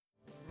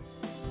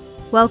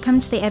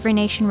Welcome to the Every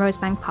Nation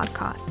Rosebank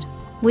podcast.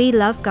 We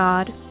love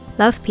God,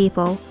 love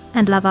people,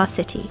 and love our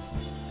city.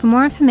 For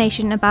more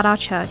information about our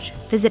church,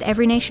 visit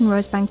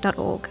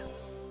everynationrosebank.org.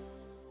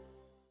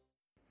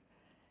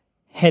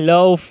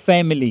 Hello,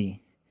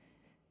 family.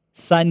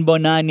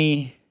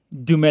 Sanbonani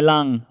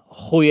Dumelang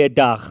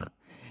Goeiedag.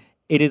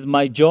 It is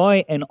my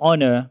joy and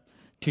honor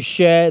to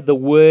share the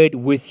word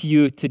with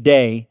you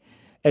today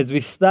as we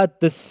start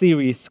this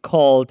series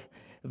called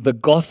The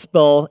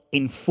Gospel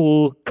in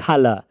Full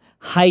Color,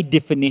 High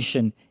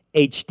Definition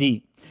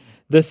HD.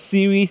 The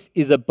series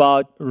is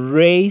about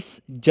race,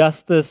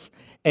 justice,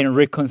 and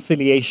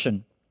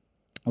reconciliation.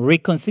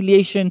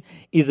 Reconciliation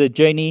is a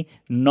journey,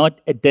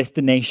 not a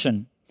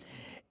destination.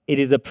 It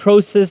is a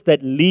process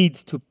that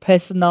leads to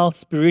personal,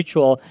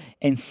 spiritual,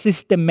 and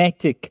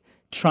systematic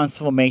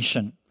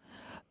transformation.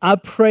 Our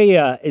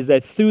prayer is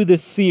that through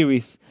this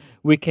series,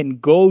 we can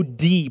go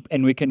deep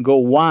and we can go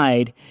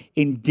wide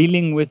in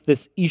dealing with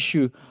this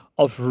issue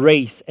of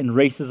race and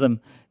racism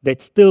that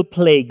still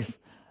plagues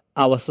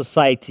our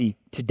society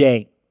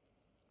today.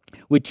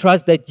 We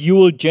trust that you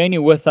will journey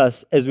with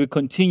us as we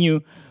continue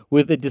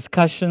with the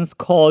discussions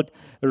called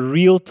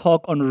Real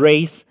Talk on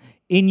Race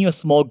in your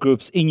small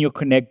groups, in your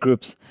Connect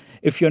groups.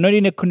 If you're not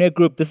in a Connect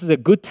group, this is a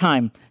good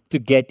time to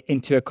get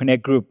into a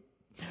Connect group.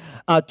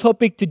 Our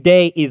topic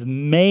today is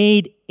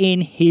made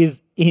in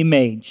His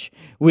image.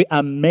 We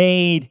are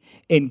made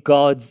in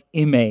God's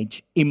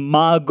image,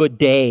 Imago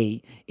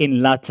Dei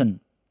in Latin.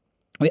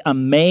 We are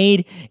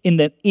made in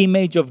the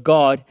image of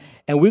God,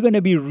 and we're going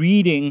to be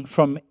reading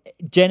from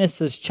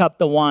Genesis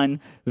chapter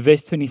 1,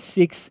 verse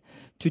 26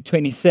 to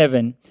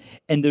 27.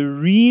 And the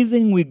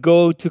reason we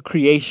go to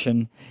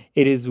creation,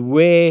 it is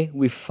where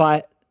we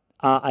find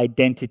our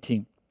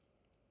identity.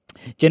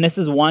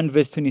 Genesis 1,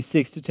 verse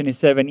 26 to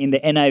 27, in the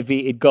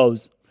NIV, it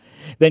goes,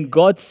 "Then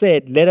God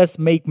said, let us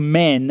make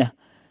men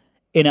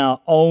in our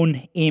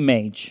own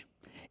image,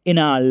 in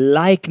our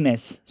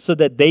likeness, so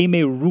that they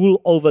may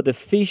rule over the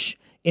fish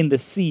in the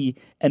sea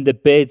and the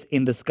birds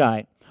in the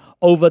sky,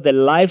 over the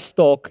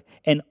livestock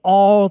and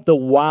all the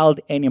wild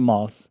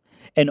animals,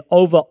 and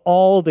over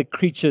all the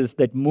creatures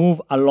that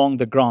move along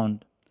the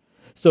ground.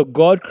 So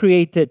God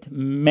created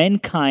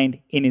mankind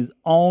in His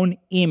own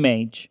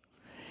image,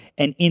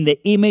 and in the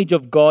image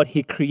of God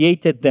He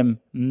created them,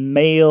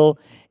 male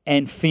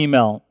and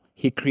female.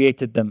 He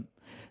created them."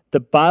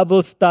 The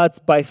Bible starts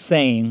by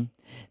saying,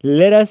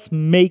 let us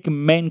make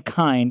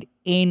mankind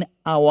in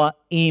our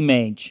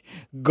image.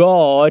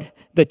 God,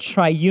 the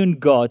triune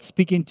God,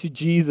 speaking to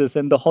Jesus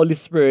and the Holy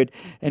Spirit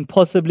and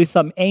possibly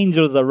some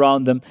angels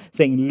around them,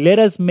 saying, let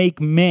us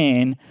make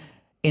man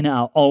in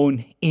our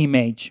own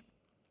image.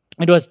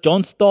 It was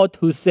John Stott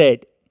who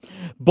said,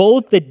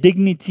 both the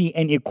dignity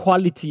and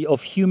equality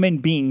of human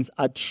beings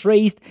are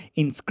traced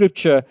in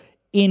Scripture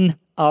in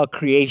our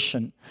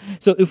creation.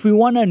 So if we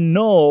want to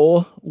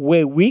know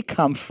where we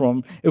come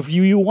from, if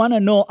you want to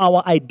know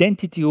our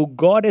identity, who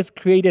God has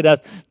created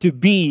us to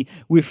be,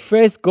 we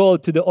first go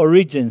to the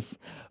origins.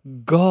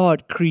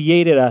 God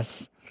created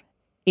us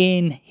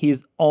in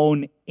His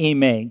own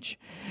image.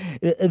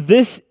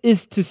 This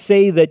is to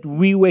say that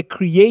we were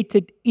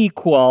created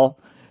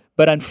equal,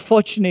 but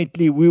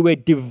unfortunately we were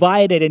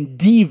divided and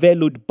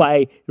devalued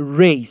by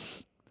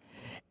race.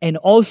 And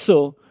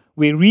also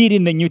we read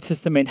in the New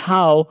Testament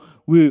how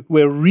we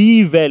were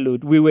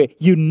revalued. We were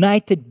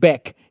united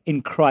back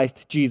in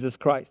Christ Jesus.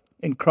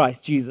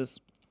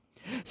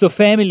 So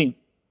family,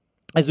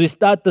 as we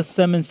start the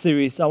sermon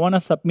series, I want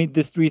to submit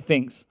these three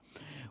things.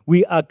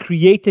 We are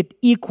created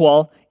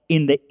equal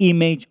in the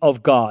image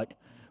of God.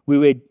 We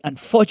were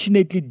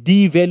unfortunately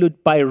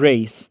devalued by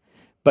race,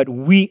 but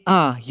we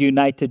are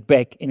united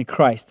back in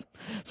Christ.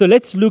 So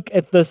let's look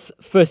at this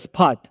first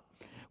part.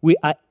 We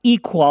are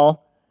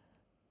equal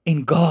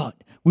in God.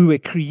 We were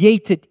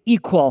created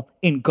equal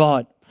in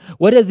God.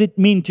 What does it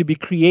mean to be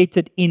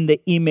created in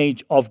the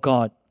image of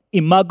God?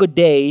 Imago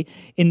Dei,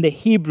 in the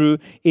Hebrew,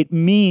 it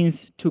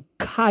means to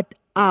cut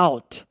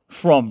out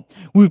from.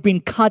 We've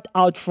been cut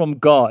out from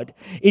God.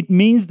 It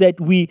means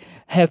that we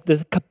have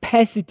the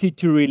capacity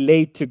to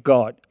relate to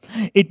God.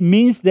 It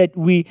means that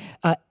we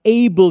are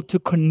able to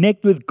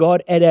connect with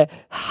God at a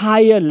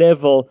higher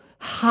level,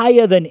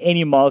 higher than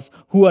animals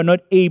who are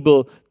not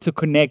able to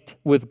connect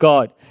with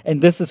God. And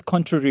this is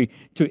contrary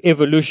to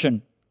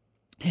evolution.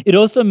 It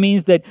also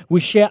means that we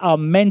share our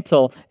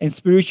mental and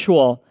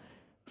spiritual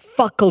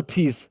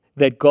faculties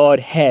that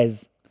God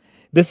has.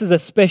 This is a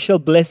special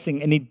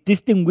blessing, and it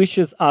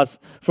distinguishes us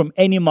from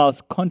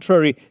animals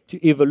contrary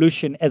to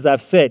evolution, as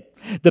I've said.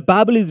 The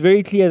Bible is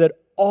very clear that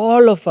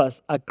all of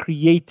us are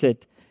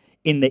created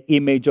in the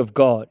image of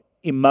God,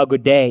 Imago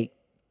Dei.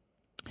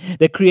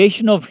 The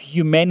creation of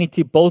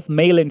humanity, both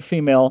male and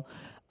female,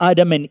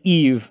 Adam and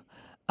Eve,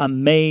 are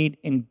made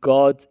in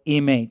God's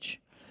image.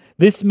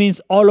 This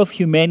means all of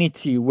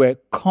humanity were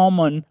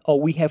common, or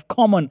we have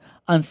common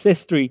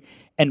ancestry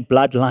and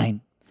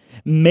bloodline.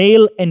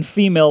 Male and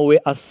female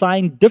were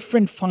assigned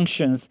different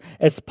functions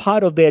as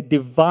part of their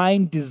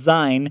divine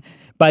design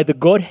by the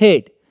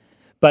Godhead.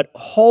 but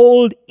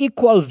hold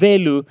equal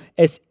value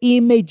as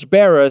image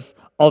bearers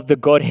of the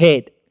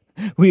Godhead.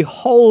 We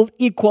hold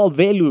equal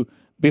value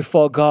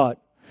before God.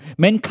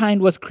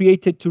 Mankind was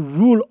created to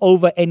rule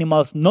over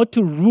animals, not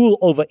to rule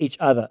over each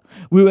other.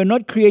 We were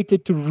not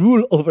created to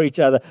rule over each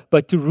other,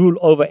 but to rule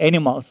over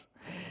animals.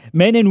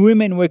 Men and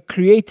women were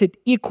created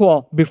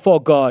equal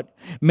before God.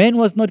 Man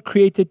was not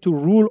created to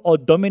rule or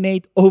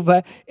dominate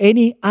over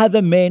any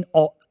other man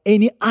or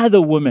any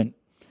other woman.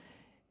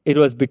 It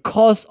was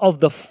because of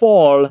the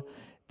fall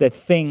that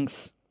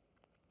things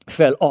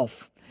fell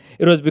off.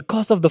 It was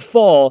because of the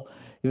fall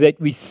that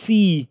we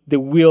see the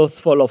wheels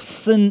fall off.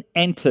 Sin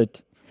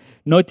entered.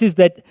 Notice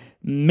that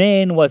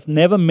man was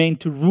never meant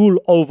to rule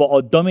over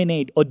or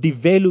dominate or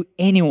devalue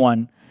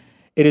anyone.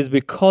 It is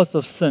because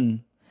of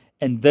sin,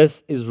 and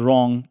this is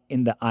wrong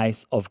in the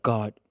eyes of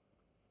God.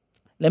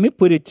 Let me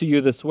put it to you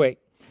this way.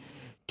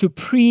 To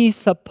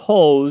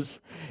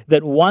presuppose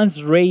that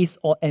one's race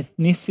or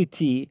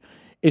ethnicity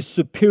is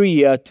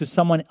superior to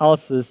someone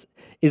else's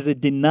is a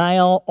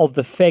denial of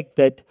the fact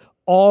that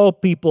all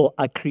people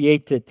are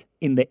created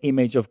in the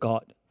image of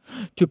God.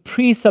 To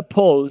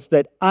presuppose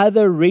that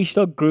other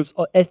racial groups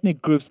or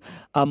ethnic groups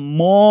are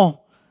more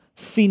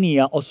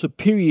senior or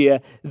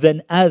superior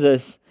than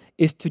others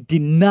is to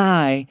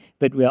deny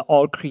that we are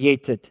all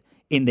created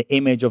in the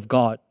image of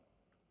God.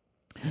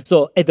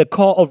 So at the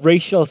core of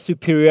racial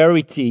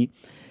superiority,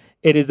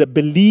 it is the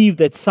belief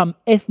that some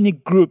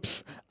ethnic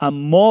groups are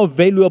more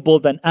valuable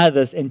than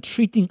others and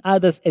treating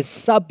others as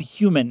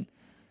subhuman,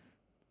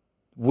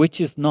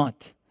 which is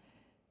not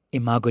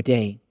Imago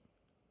Dei.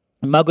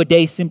 Imago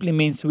Dei simply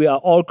means we are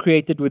all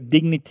created with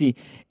dignity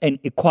and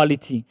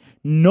equality.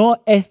 No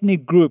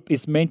ethnic group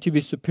is meant to be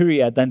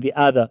superior than the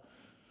other.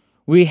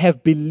 We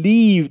have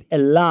believed a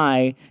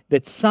lie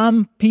that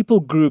some people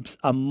groups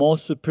are more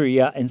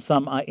superior and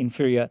some are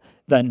inferior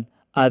than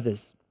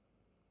others.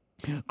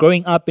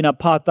 Growing up in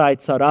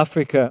apartheid South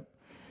Africa,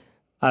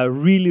 I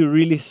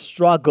really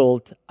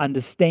struggled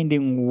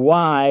understanding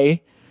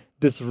why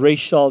this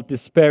racial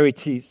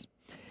disparities.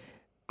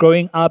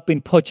 Growing up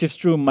in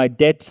Potchefstroom, my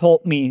dad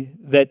told me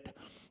that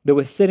there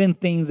were certain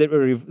things that were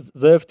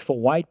reserved for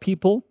white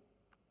people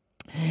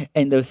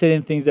and there were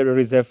certain things that were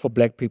reserved for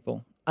black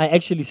people. I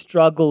actually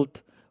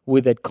struggled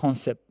with that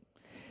concept.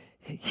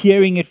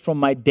 Hearing it from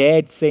my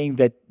dad saying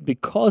that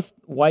because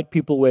white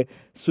people were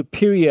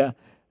superior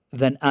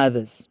than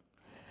others,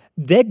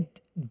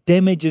 that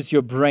damages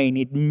your brain.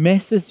 It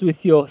messes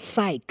with your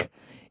psyche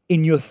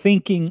in your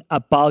thinking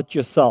about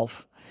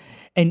yourself.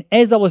 And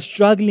as I was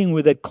struggling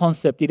with that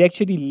concept, it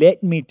actually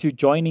led me to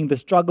joining the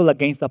struggle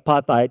against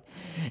apartheid.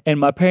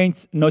 And my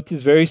parents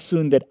noticed very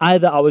soon that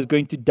either I was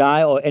going to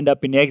die or end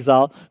up in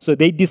exile. So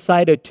they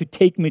decided to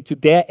take me to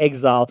their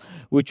exile,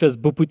 which was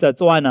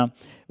Bophuthatswana,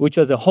 which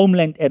was a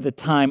homeland at the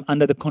time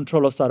under the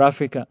control of South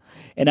Africa.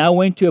 And I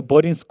went to a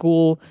boarding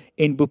school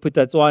in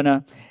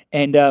Bophuthatswana.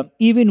 And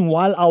even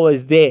while I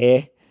was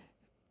there,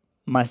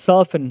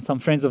 myself and some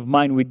friends of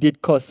mine, we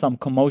did cause some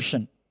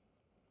commotion.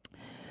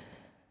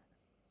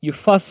 You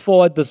fast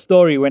forward the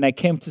story, when I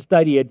came to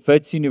study at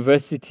Wits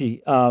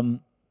University,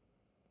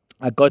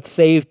 I got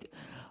saved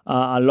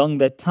along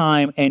that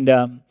time.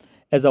 And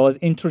as I was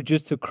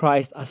introduced to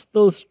Christ, I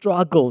still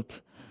struggled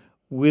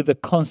with the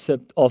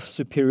concept of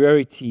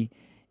superiority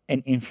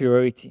and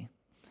inferiority.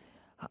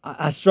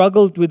 I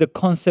struggled with the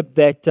concept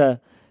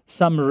that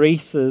some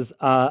races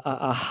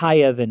are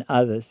higher than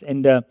others.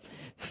 And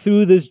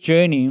through this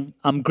journey,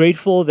 I'm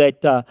grateful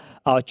that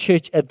our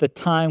church at the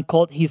time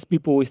called His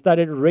People, we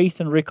started race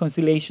and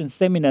reconciliation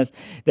seminars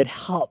that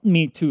helped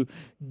me to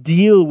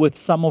deal with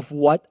some of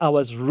what I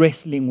was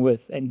wrestling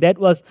with. And that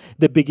was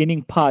the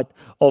beginning part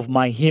of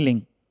my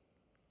healing.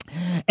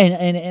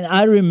 And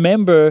I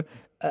remember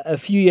a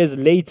few years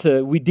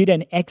later, we did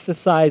an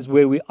exercise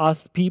where we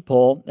asked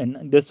people,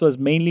 and this was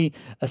mainly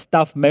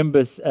staff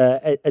members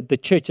at the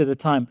church at the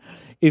time,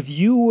 if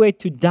you were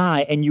to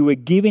die and you were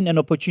given an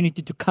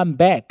opportunity to come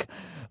back,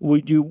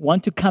 would you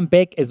want to come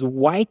back as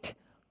white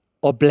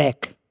or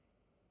black?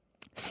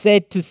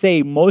 Sad to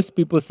say, most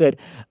people said,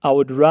 I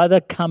would rather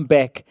come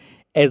back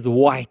as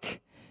white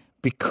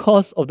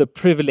because of the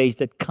privilege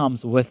that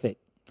comes with it.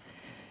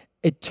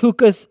 It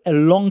took us a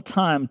long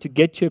time to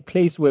get to a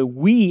place where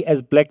we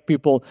as black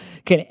people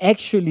can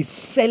actually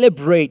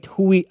celebrate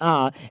who we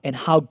are and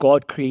how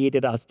God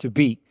created us to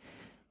be.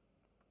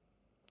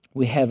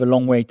 We have a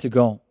long way to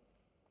go.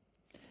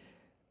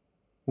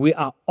 We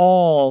are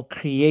all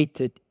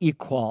created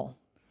equal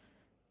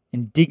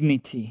in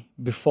dignity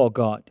before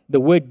God. The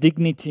word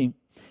dignity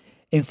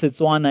in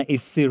Setswana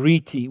is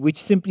seriti, which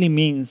simply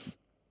means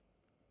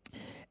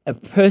a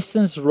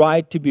person's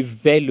right to be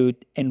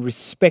valued and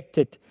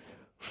respected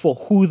for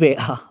who they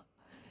are,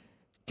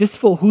 just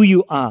for who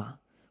you are,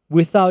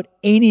 without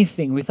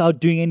anything, without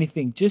doing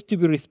anything, just to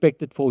be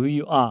respected for who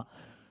you are.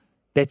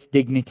 That's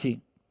dignity.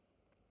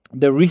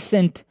 The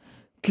recent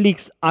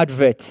Clicks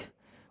advert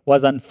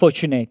was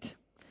unfortunate.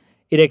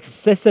 It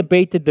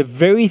exacerbated the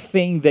very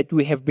thing that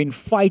we have been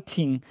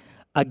fighting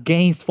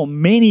against for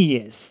many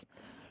years: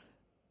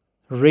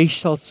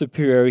 racial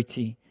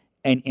superiority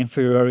and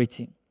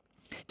inferiority.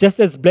 Just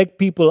as black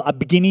people are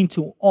beginning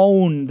to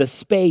own the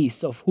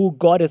space of who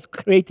God has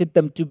created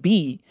them to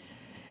be,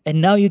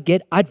 and now you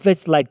get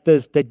adverts like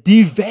this that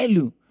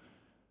devalue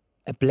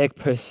a black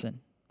person.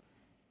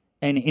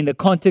 And in the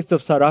context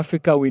of South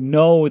Africa, we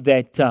know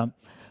that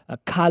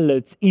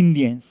coloureds,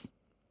 Indians,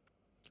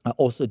 are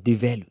also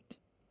devalued.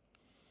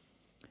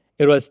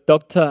 It was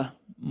Dr.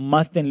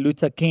 Martin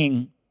Luther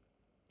King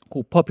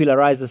who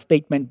popularized a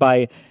statement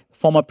by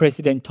former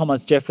President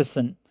Thomas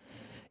Jefferson.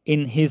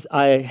 In his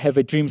I Have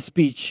a Dream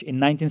speech in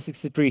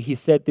 1963, he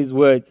said these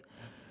words,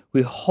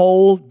 "We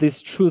hold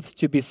this truth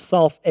to be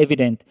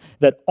self-evident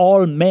that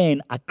all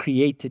men are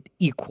created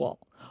equal.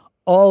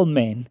 All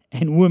men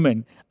and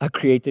women are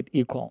created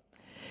equal."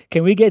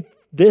 Can we get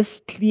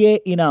this clear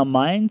in our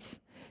minds?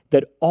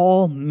 That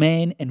all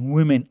men and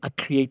women are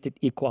created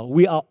equal.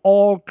 We are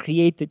all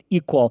created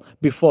equal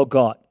before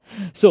God.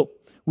 So,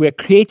 we are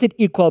created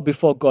equal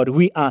before God.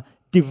 We are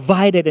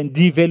divided and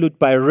devalued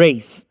by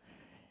race.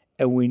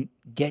 And we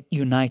get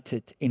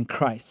united in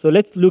Christ. So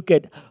let's look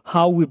at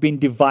how we've been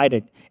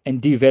divided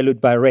and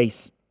devalued by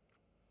race.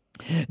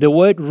 The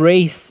word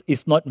race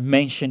is not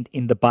mentioned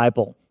in the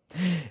Bible.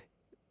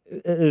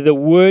 The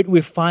word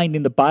we find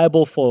in the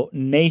Bible for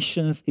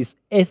nations is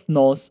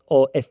ethnos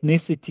or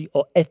ethnicity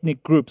or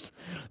ethnic groups,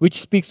 which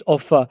speaks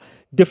of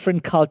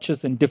different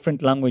cultures and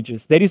different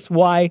languages. That is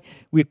why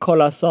we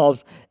call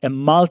ourselves a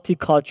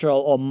multicultural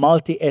or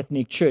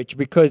multi-ethnic church,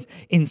 because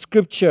in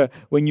Scripture,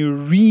 when you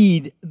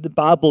read the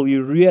Bible,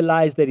 you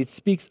realize that it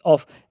speaks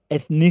of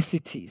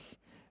ethnicities,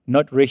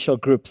 not racial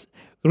groups.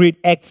 Read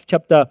Acts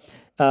chapter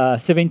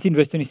 17,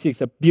 verse 26,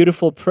 a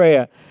beautiful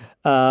prayer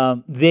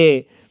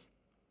there.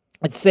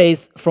 It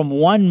says, from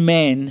one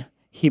man,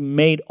 he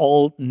made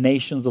all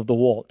nations of the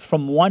world.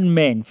 From one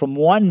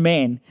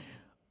man,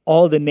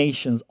 all the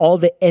nations, all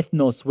the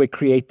ethnos were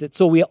created.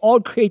 So we are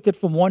all created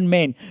from one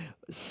man,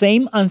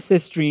 same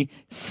ancestry,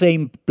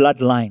 same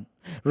bloodline.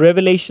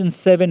 Revelation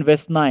 7,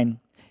 verse 9,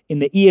 in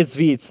the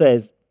ESV it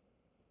says,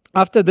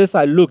 "After this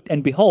I looked,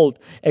 and behold,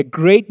 a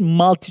great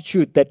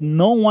multitude that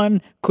no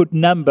one could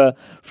number,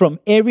 from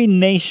every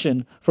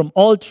nation, from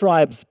all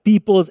tribes,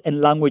 peoples,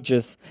 and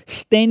languages,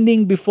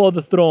 standing before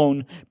the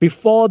throne,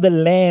 before the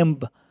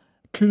Lamb,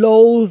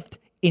 clothed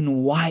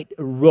in white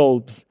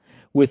robes,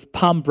 with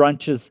palm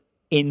branches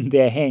in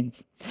their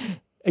hands."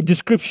 A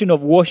description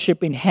of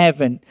worship in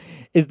heaven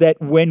is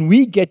that when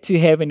we get to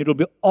heaven, it'll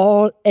be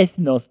all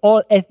ethnos,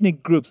 all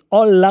ethnic groups,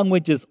 all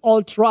languages,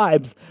 all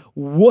tribes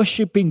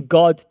worshiping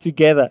God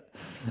together.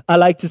 I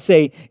like to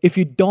say, if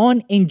you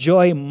don't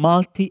enjoy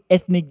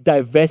multi-ethnic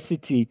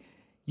diversity,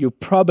 you're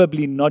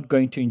probably not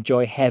going to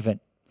enjoy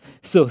heaven.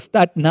 So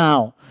start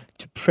now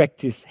to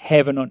practice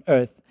heaven on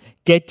earth.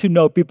 Get to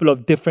know people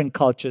of different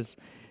cultures.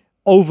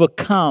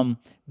 Overcome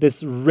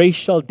this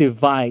racial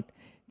divide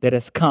that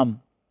has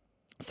come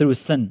through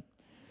sin.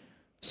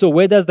 So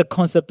where does the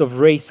concept of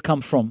race come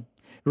from?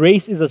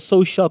 Race is a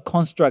social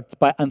construct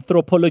by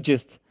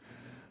anthropologists.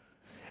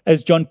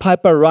 As John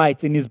Piper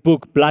writes in his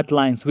book,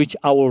 Bloodlines, which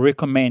I will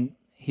recommend,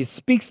 he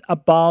speaks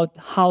about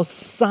how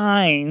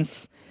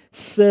science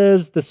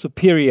serves the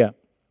superior.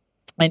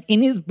 And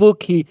in his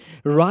book, he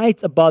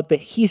writes about the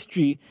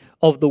history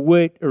of the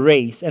word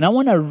race. And I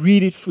want to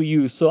read it for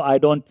you so I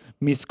don't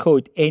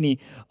misquote any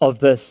of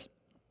this.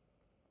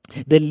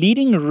 The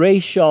leading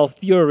racial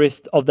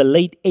theorist of the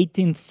late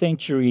 18th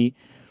century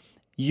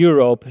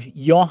Europe,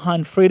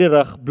 Johann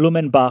Friedrich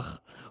Blumenbach,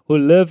 who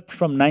lived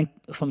from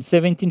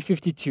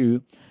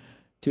 1752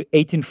 to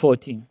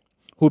 1840,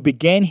 who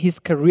began his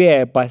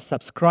career by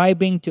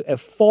subscribing to a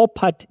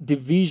four-part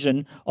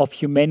division of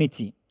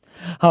humanity.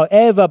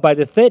 However, by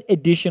the third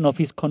edition of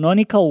his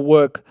canonical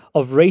work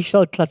of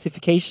racial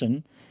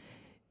classification,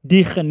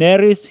 De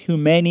Generis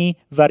Humani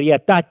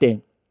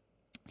Varietate,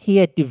 he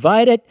had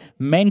divided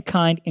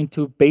mankind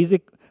into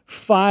basic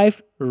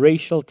 5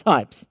 racial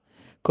types: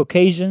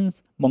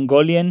 Caucasians,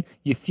 Mongolian,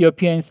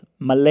 Ethiopians,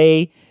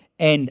 Malay,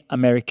 and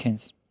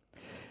Americans.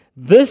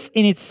 This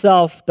in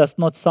itself does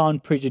not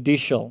sound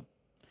prejudicial.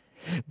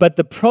 But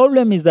the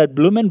problem is that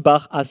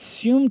Blumenbach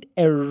assumed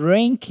a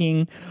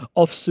ranking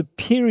of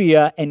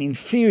superior and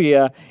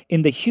inferior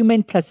in the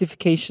human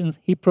classifications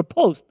he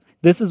proposed.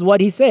 This is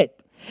what he said.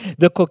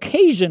 The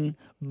Caucasian,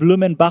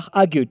 Blumenbach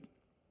argued,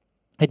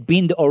 had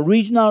been the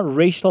original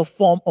racial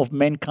form of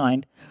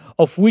mankind,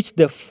 of which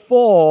the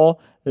 4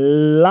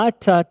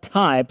 latter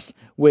types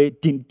were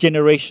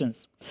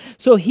generations.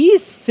 So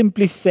he's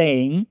simply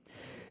saying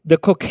the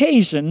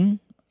Caucasian,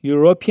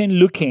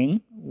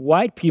 European-looking,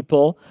 white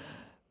people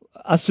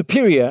are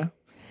superior,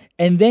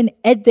 and then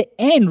at the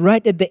end,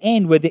 right at the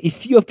end, were the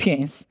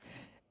Ethiopians,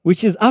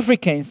 which is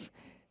Africans,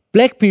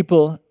 black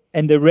people,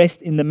 and the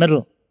rest in the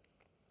middle.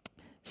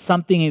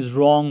 Something is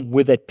wrong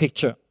with that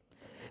picture.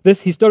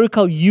 This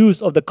historical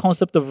use of the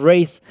concept of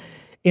race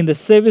in the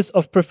service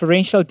of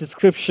preferential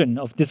description,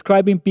 of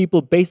describing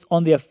people based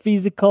on their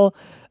physical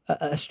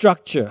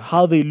structure,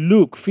 how they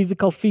look,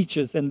 physical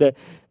features, and the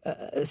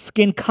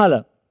skin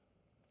color,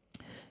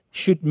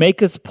 should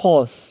make us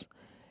pause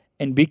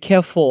and be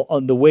careful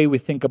on the way we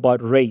think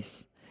about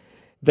race.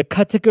 The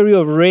category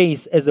of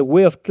race as a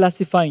way of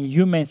classifying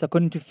humans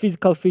according to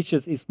physical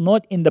features is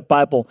not in the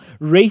Bible.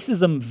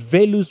 Racism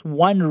values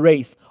one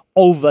race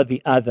over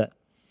the other.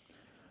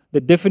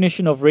 The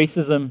definition of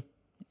racism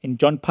in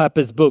John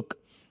Piper's book,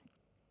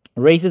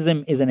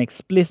 racism is an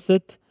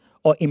explicit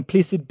or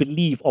implicit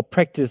belief or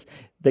practice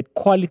that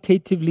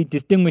qualitatively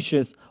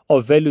distinguishes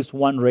or values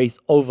one race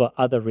over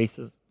other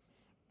races.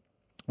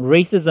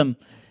 Racism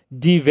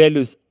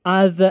devalues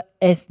other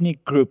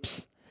ethnic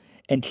groups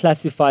and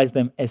classifies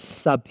them as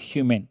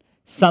subhuman.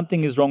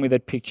 Something is wrong with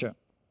that picture.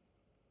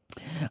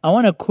 I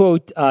want to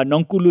quote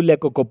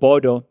Nonkululeko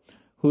Gobodo,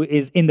 who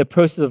is in the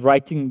process of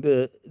writing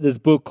this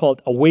book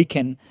called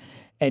Awaken.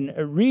 And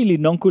really,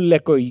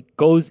 Nonkululeko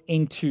goes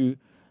into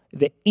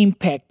the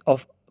impact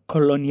of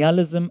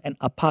colonialism and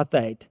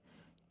apartheid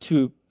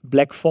to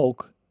black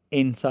folk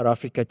in South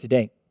Africa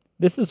today.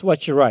 This is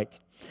what she writes.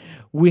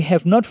 We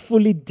have not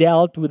fully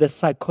dealt with the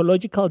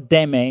psychological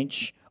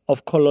damage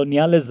of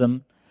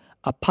colonialism,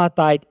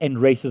 apartheid, and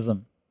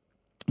racism.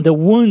 The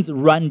wounds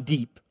run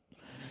deep.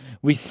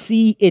 We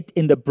see it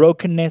in the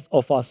brokenness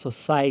of our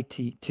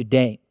society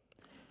today.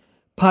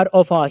 Part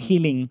of our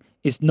healing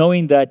is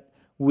knowing that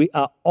we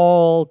are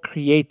all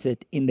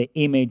created in the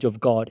image of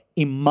God,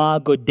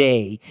 Imago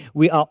Dei.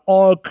 We are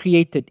all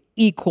created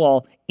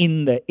equal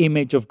in the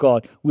image of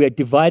God. We are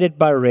divided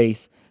by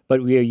race,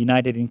 but we are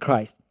united in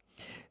Christ.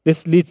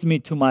 This leads me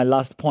to my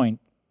last point.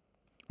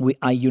 We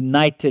are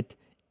united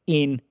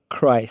in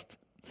Christ.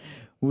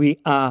 We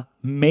are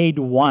made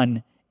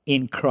one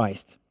in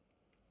Christ.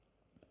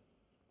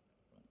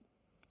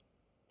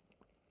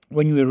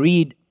 When we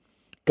read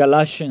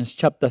Galatians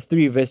chapter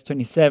 3, verse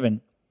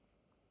 27,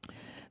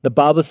 the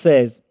Bible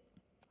says,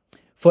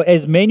 "For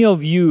as many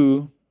of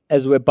you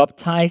as were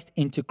baptized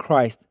into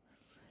Christ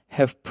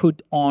have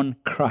put on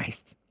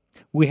Christ."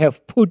 We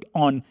have put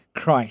on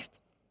Christ.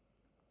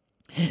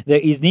 There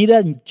is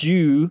neither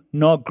Jew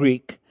nor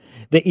Greek.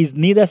 There is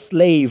neither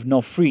slave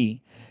nor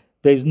free.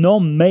 There is no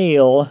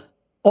male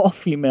or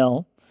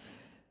female.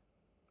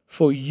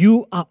 For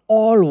you are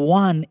all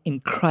one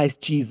in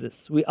Christ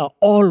Jesus. We are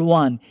all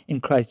one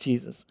in Christ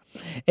Jesus.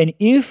 And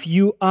if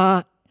you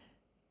are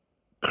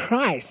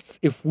Christ's,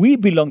 if we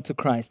belong to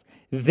Christ,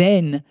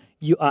 then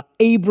you are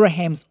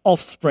Abraham's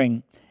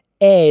offspring,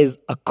 heirs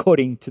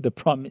according to the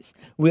promise.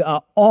 We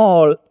are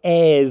all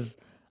heirs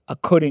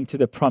according to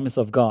the promise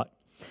of God.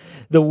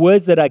 The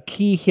words that are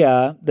key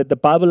here that the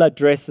Bible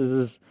addresses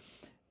is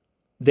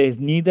there's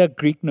neither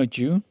Greek nor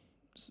Jew.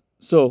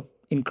 So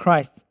in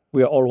Christ,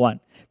 we are all one.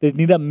 There's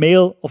neither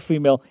male or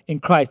female. In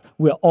Christ,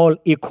 we are all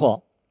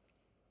equal.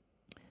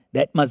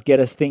 That must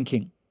get us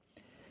thinking.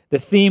 The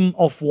theme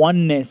of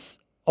oneness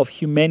of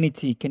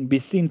humanity can be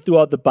seen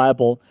throughout the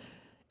Bible,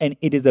 and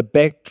it is a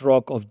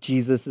backdrop of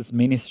Jesus'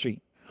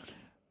 ministry.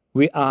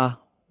 We are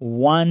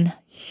one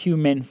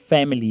human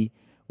family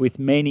with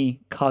many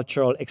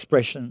cultural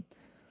expressions.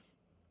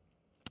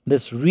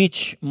 This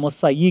rich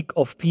mosaic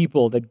of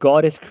people that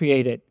God has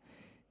created,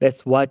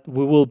 that's what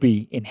we will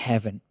be in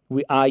heaven.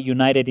 We are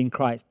united in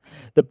Christ.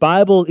 The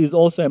Bible is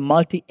also a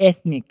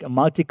multi-ethnic, a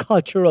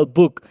multicultural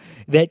book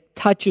that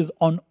touches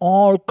on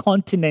all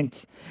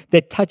continents,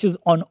 that touches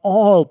on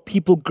all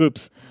people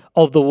groups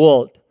of the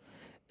world.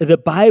 In the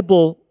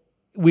Bible,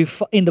 we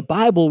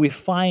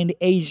find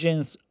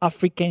Asians,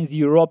 Africans,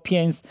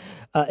 Europeans,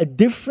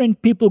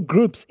 different people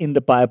groups in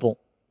the Bible.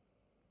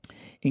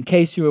 In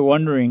case you were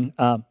wondering,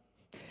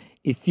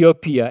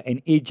 Ethiopia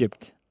and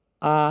Egypt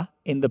are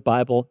in the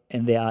Bible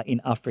and they are in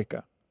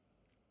Africa.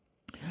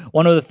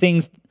 One of the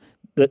things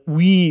that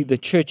we, the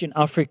church in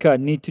Africa,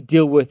 need to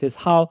deal with is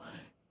how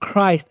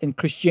Christ and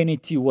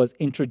Christianity was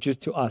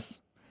introduced to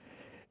us.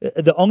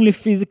 The only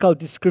physical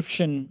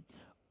description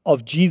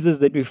of Jesus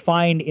that we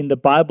find in the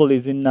Bible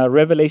is in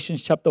Revelation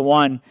chapter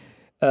 1.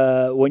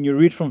 When you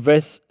read from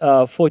verse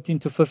 14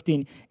 to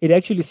 15, it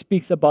actually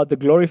speaks about the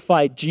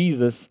glorified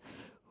Jesus,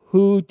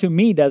 who to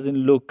me doesn't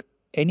look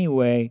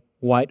anyway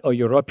white or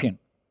European.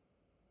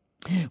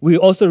 We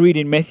also read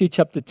in Matthew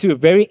chapter 2, a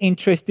very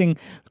interesting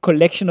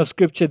collection of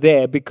scripture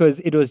there, because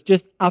it was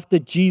just after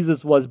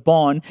Jesus was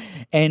born,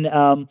 and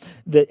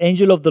the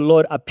angel of the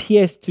Lord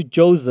appears to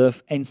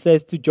Joseph and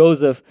says to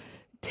Joseph,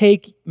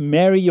 "Take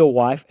Mary your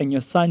wife and your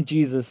son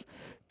Jesus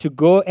to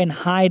go and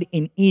hide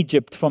in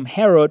Egypt from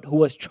Herod, who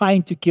was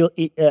trying to kill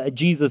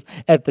Jesus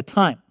at the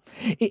time."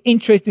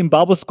 Interesting,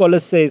 Bible scholar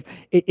says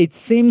it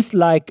seems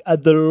like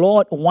the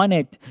Lord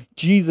wanted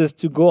Jesus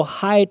to go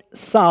hide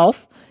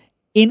south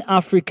in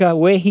Africa,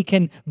 where he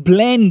can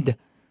blend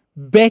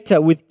better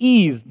with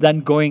ease than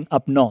going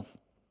up north.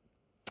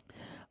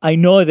 I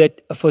know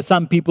that for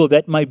some people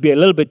that might be a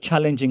little bit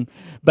challenging,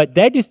 but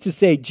that is to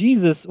say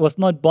Jesus was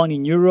not born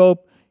in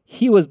Europe,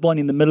 he was born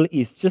in the Middle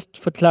East. Just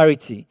for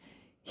clarity,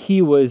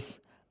 he was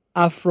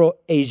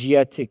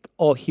Afro-Asiatic,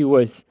 or he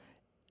was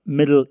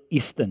Middle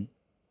Eastern.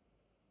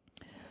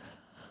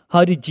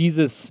 How did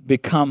Jesus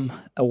become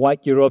a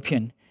white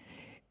European?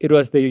 It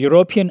was the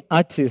European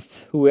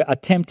artists who were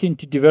attempting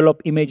to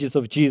develop images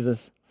of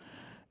Jesus.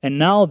 And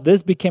now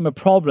this became a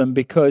problem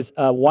because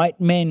white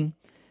men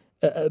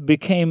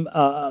became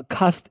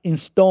cast in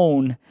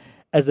stone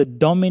as a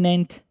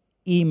dominant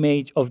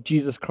image of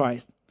Jesus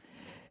Christ.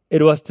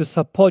 It was to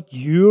support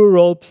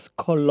Europe's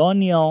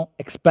colonial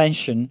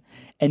expansion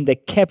and the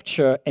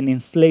capture and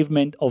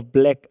enslavement of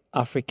black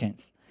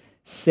Africans,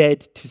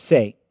 said to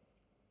say.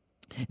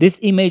 This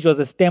image was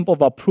a stamp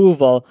of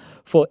approval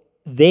for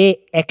their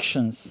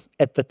actions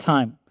at the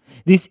time.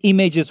 These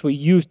images were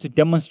used to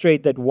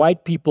demonstrate that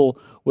white people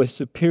were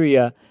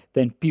superior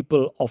than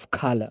people of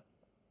color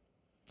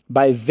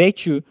by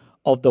virtue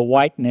of the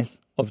whiteness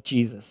of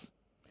Jesus.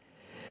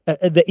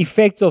 The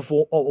effects of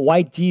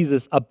white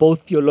Jesus are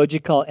both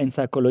theological and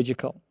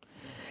psychological.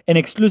 An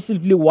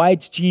exclusively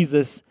white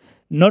Jesus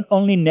not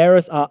only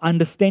narrows our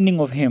understanding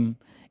of him,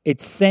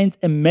 it sends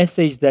a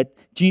message that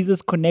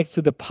Jesus connects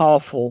to the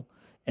powerful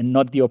and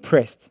not the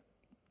oppressed.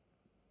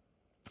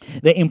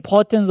 The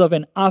importance of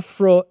an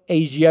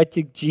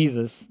Afro-Asiatic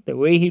Jesus, the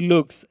way he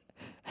looks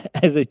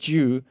as a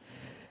Jew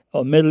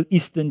or Middle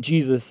Eastern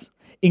Jesus,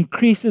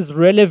 increases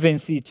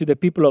relevancy to the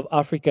people of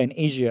Africa and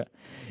Asia.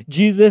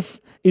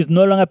 Jesus is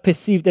no longer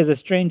perceived as a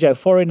stranger, a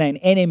foreigner, an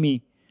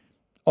enemy,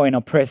 or an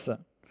oppressor.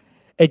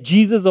 A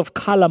Jesus of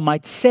color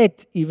might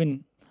set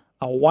even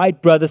our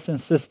white brothers and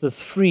sisters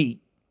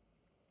free.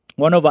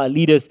 One of our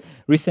leaders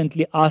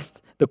recently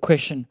asked the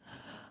question,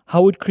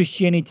 how would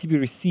Christianity be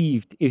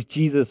received if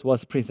Jesus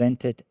was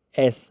presented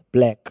as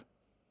black?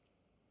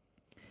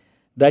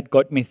 That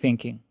got me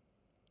thinking.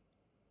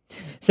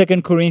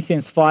 2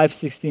 Corinthians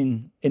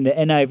 5:16 in the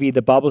NIV,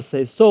 the Bible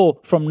says, so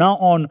from now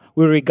on,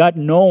 we regard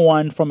no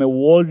one from a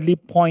worldly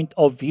point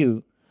of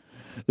view.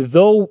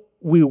 Though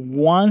we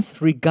once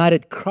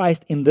regarded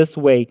Christ in this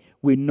way,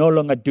 we no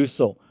longer do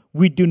so.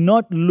 We do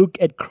not look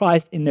at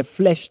Christ in a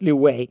fleshly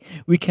way.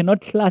 We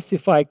cannot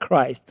classify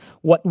Christ.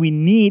 What we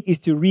need is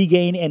to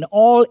regain an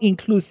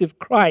all-inclusive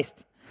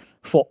Christ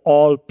for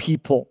all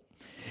people.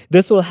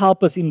 This will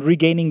help us in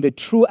regaining the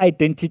true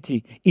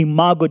identity,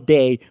 Imago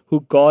Dei,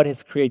 who God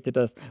has created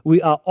us.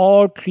 We are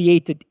all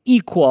created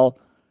equal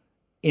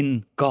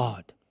in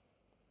God.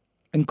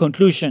 In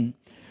conclusion,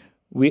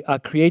 we are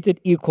created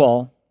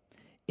equal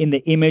in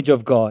the image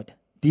of God,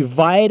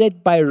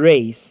 divided by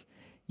race,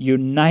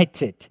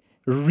 united,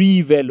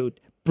 revalued,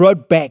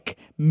 brought back,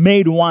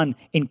 made one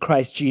in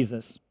Christ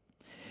Jesus.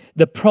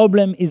 The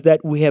problem is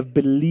that we have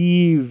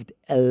believed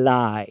a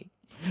lie.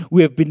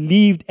 We have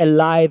believed a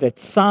lie that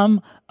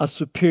some are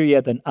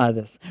superior than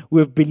others.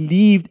 We have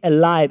believed a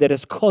lie that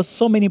has caused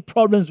so many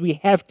problems we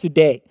have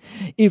today.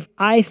 If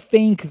I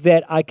think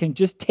that I can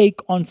just take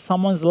on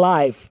someone's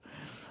life,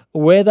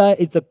 whether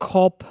it's a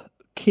cop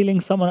killing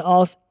someone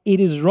else, it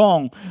is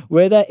wrong.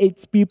 Whether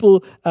it's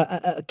people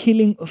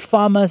killing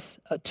farmers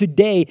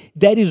today,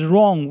 that is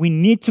wrong. We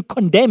need to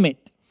condemn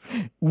it.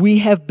 We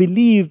have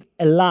believed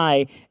a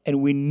lie and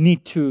we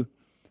need to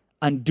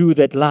undo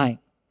that lie.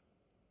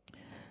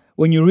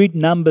 When you read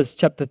Numbers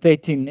chapter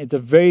 13, it's a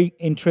very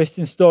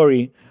interesting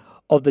story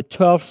of the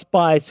 12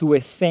 spies who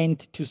were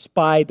sent to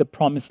spy the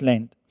promised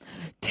land.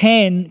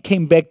 10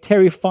 came back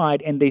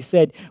terrified and they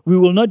said, we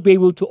will not be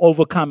able to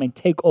overcome and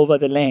take over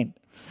the land.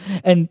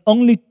 And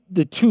only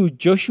the two,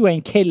 Joshua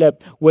and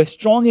Caleb, were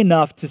strong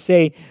enough to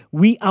say,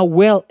 we are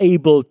well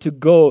able to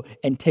go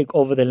and take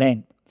over the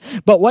land.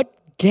 But what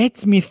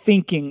gets me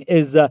thinking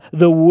is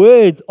the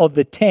words of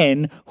the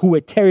 10 who were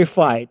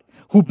terrified,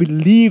 who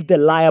believed the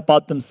lie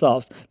about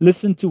themselves.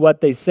 Listen to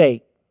what they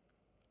say.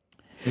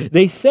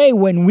 They say,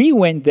 when we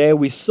went there,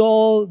 we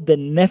saw the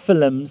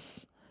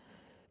Nephilims,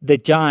 the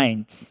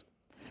giants,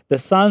 the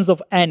sons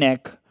of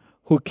Anak,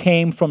 who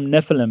came from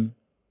Nephilim.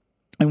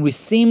 And we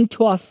seemed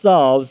to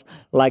ourselves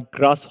like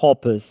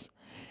grasshoppers,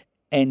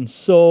 and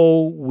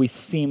so we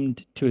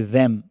seemed to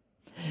them.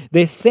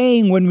 They're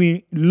saying when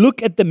we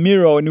look at the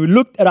mirror and we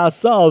look at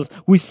ourselves,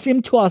 we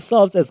seem to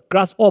ourselves as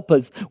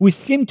grasshoppers. We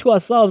seem to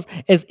ourselves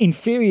as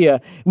inferior.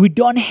 We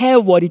don't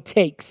have what it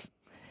takes.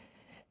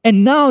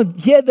 And now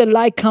here the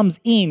lie comes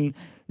in.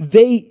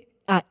 They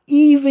are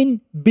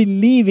even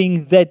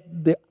believing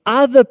that the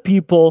other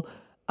people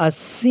are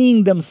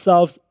seeing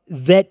themselves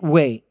that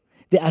way.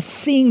 They are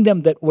seeing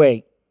them that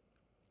way.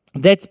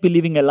 That's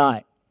believing a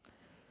lie.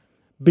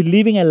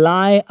 Believing a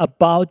lie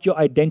about your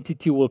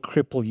identity will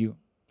cripple you.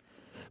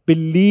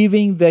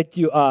 Believing that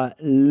you are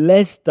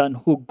less than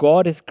who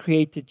God has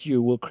created you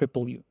will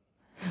cripple you.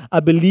 I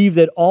believe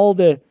that all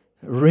the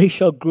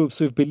racial groups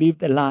who've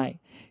believed a lie,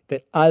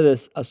 that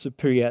others are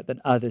superior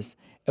than others,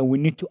 and we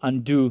need to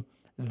undo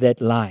that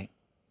lie.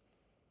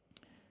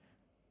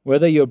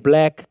 Whether you're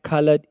black,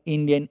 colored,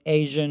 Indian,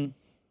 Asian,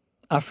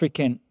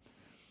 African,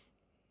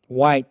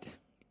 white,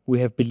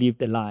 we have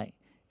believed a lie,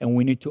 and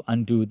we need to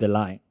undo the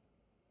lie.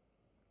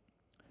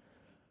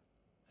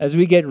 As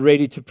we get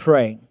ready to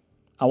pray,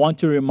 I want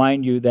to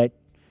remind you that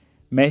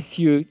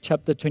Matthew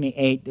chapter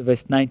 28,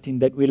 verse 19,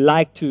 that we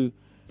like to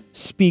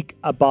speak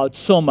about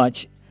so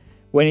much.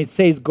 When it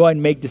says, go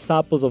and make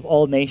disciples of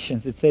all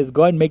nations, it says,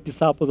 go and make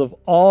disciples of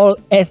all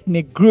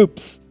ethnic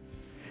groups.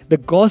 The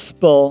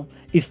gospel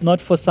is not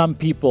for some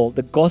people.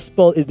 The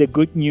gospel is the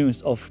good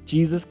news of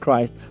Jesus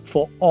Christ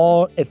for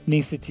all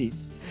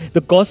ethnicities.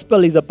 The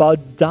gospel is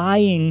about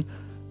dying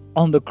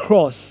on the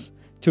cross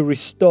to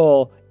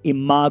restore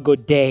Imago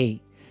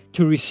Dei,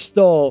 to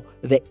restore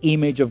the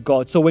image of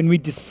God. So when we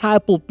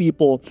disciple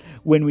people,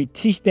 when we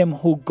teach them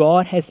who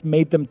God has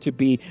made them to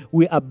be,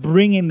 we are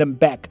bringing them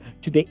back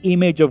to the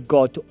image of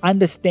God, to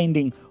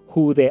understanding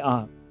who they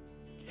are.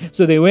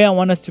 So the way I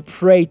want us to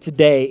pray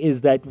today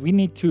is that we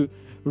need to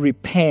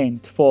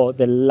repent for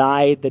the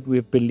lie that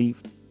we've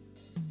believed.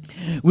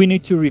 We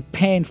need to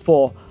repent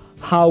for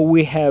how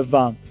we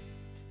have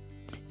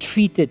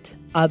treated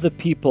other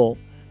people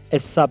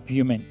as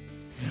subhuman.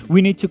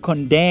 We need to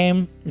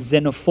condemn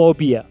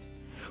xenophobia.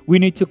 We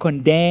need to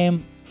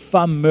condemn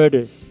farm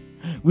murders.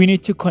 We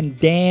need to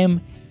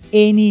condemn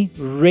any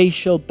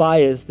racial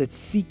bias that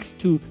seeks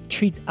to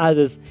treat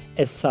others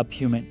as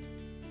subhuman.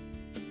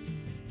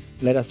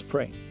 Let us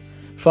pray.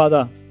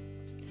 Father,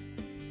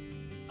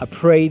 I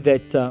pray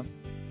that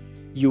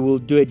you will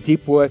do a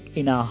deep work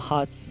in our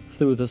hearts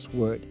through this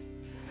word.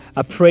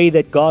 I pray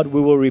that, God,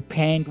 we will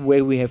repent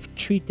where we have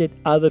treated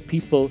other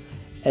people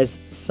as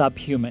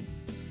subhuman.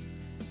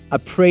 I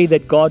pray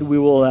that, God, we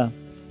will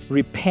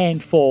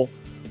repent for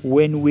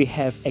when we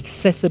have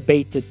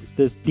exacerbated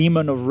this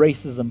demon of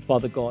racism,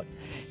 Father God.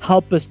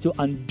 Help us to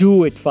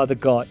undo it, Father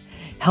God.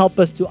 Help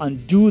us to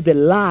undo the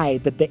lie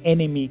that the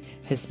enemy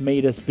has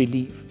made us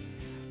believe.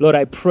 Lord,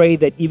 I pray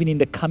that even in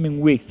the coming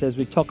weeks, as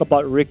we talk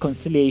about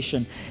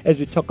reconciliation, as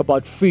we talk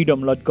about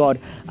freedom, Lord God,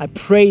 I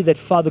pray that,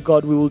 Father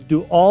God, we will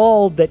do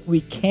all that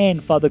we can,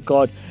 Father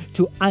God,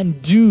 to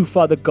undo,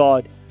 Father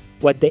God,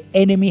 what the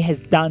enemy has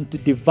done to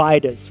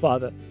divide us,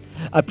 Father.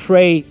 I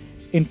pray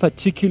in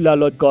particular,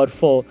 Lord God,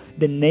 for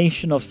the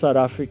nation of South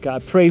Africa. I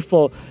pray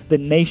for the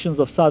nations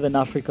of Southern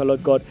Africa,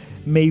 Lord God.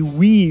 May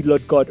we,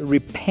 Lord God,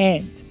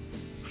 repent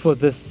for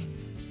this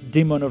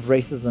demon of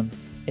racism,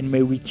 and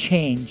may we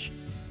change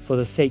for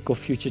the sake of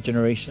future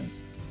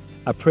generations.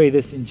 I pray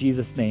this in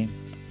Jesus' name.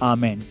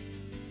 Amen.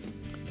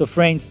 So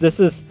friends, this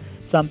is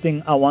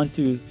something I want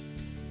to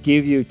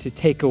give you to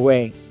take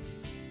away.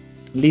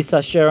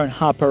 Lisa Sharon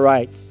Harper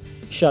writes,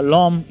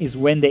 Shalom is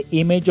when the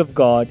image of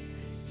God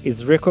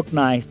is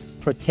recognized,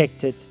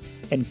 protected,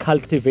 and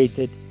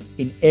cultivated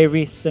in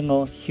every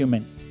single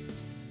human.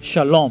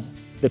 Shalom,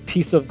 the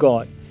peace of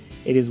God.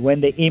 It is when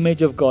the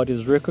image of God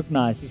is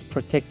recognized, is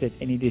protected,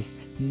 and it is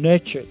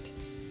nurtured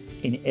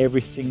in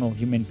every single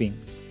human being.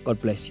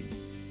 God bless you.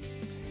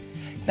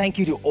 Thank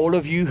you to all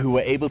of you who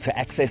were able to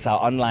access our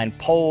online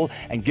poll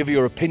and give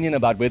your opinion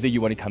about whether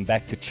you want to come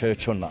back to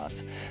church or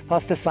not.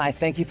 Pastor Sai,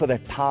 thank you for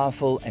that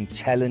powerful and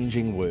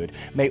challenging word.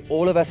 May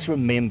all of us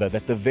remember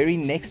that the very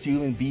next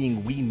human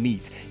being we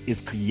meet is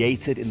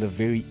created in the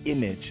very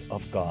image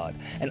of God.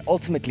 And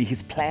ultimately,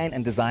 his plan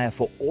and desire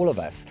for all of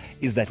us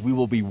is that we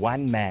will be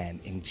one man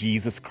in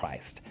Jesus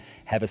Christ.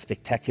 Have a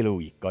spectacular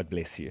week. God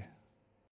bless you.